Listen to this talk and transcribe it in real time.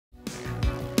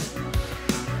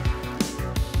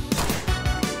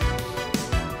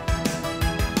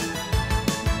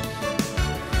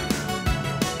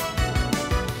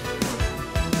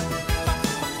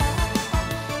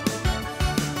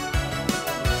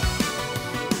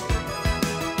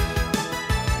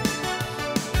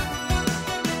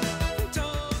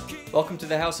Welcome to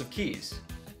the House of Keys.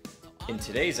 In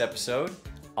today's episode,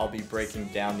 I'll be breaking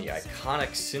down the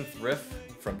iconic synth riff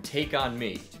from Take On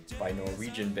Me by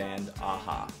Norwegian band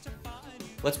a-ha.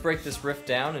 Let's break this riff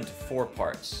down into 4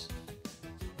 parts.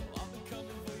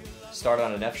 Start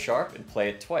on an F sharp and play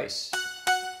it twice.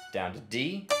 Down to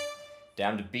D,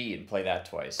 down to B and play that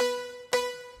twice.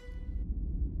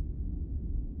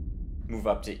 Move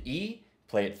up to E,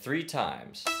 play it 3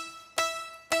 times.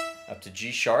 Up to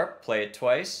G sharp, play it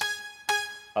twice.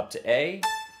 Up to A,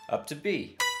 up to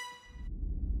B.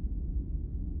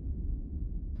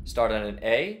 Start on an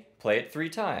A, play it 3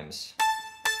 times.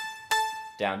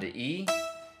 Down to E,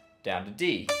 down to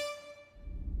D.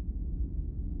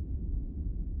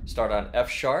 Start on F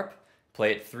sharp,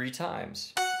 play it 3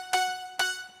 times.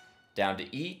 Down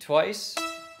to E twice,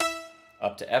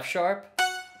 up to F sharp,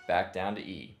 back down to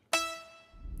E.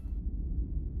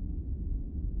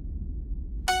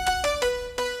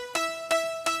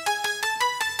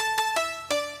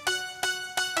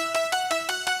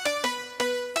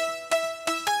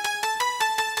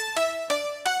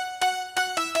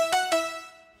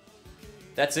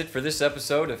 That's it for this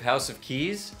episode of House of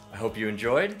Keys. I hope you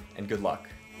enjoyed, and good luck.